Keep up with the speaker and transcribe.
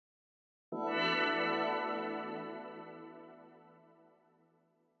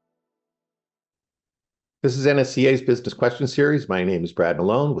This is NSCA's Business Question Series. My name is Brad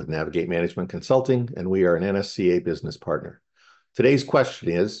Malone with Navigate Management Consulting, and we are an NSCA business partner. Today's question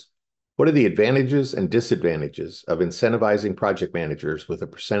is, what are the advantages and disadvantages of incentivizing project managers with a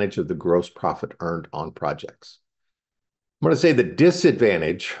percentage of the gross profit earned on projects? I'm going to say the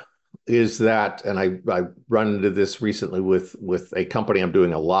disadvantage is that, and I run into this recently with a company I'm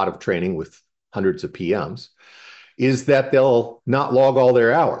doing a lot of training with hundreds of PMs, is that they'll not log all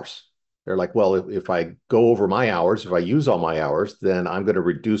their hours. They're like, well, if I go over my hours, if I use all my hours, then I'm going to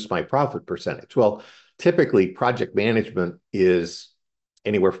reduce my profit percentage. Well, typically project management is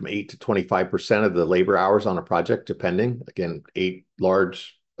anywhere from 8 to 25% of the labor hours on a project, depending. Again, 8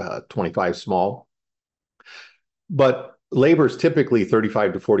 large, 25 small. But labor is typically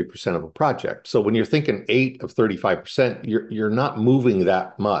 35 to 40% of a project. So when you're thinking 8 of 35%, you're not moving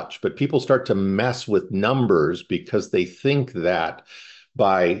that much. But people start to mess with numbers because they think that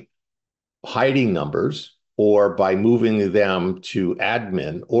by hiding numbers or by moving them to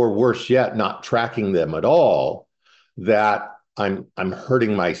admin, or worse yet, not tracking them at all, that I'm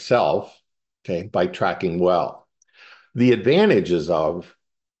hurting myself, okay, by tracking well. The advantages of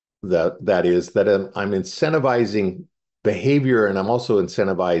that is that I'm incentivizing behavior, and I'm also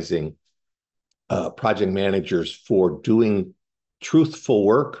incentivizing project managers for doing truthful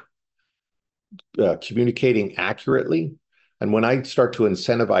work, communicating accurately. And when I start to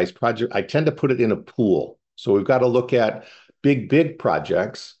incentivize project, I tend to put it in a pool. So we've got to look at big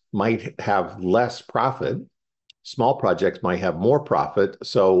projects might have less profit. Small projects might have more profit.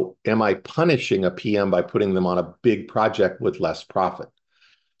 So am I punishing a PM by putting them on a big project with less profit?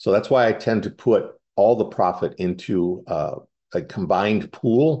 So that's why I tend to put all the profit into a combined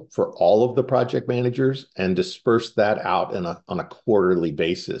pool for all of the project managers and disperse that out on a quarterly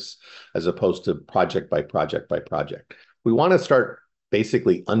basis, as opposed to project by project by project. We want to start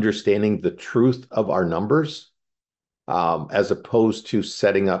basically understanding the truth of our numbers, as opposed to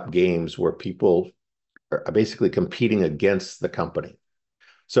setting up games where people are basically competing against the company.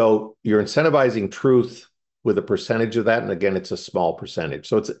 So you're incentivizing truth with a percentage of that. And again, it's a small percentage.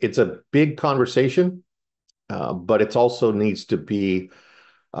 So it's a big conversation, but it also needs to be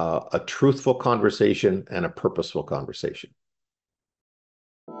a truthful conversation and a purposeful conversation.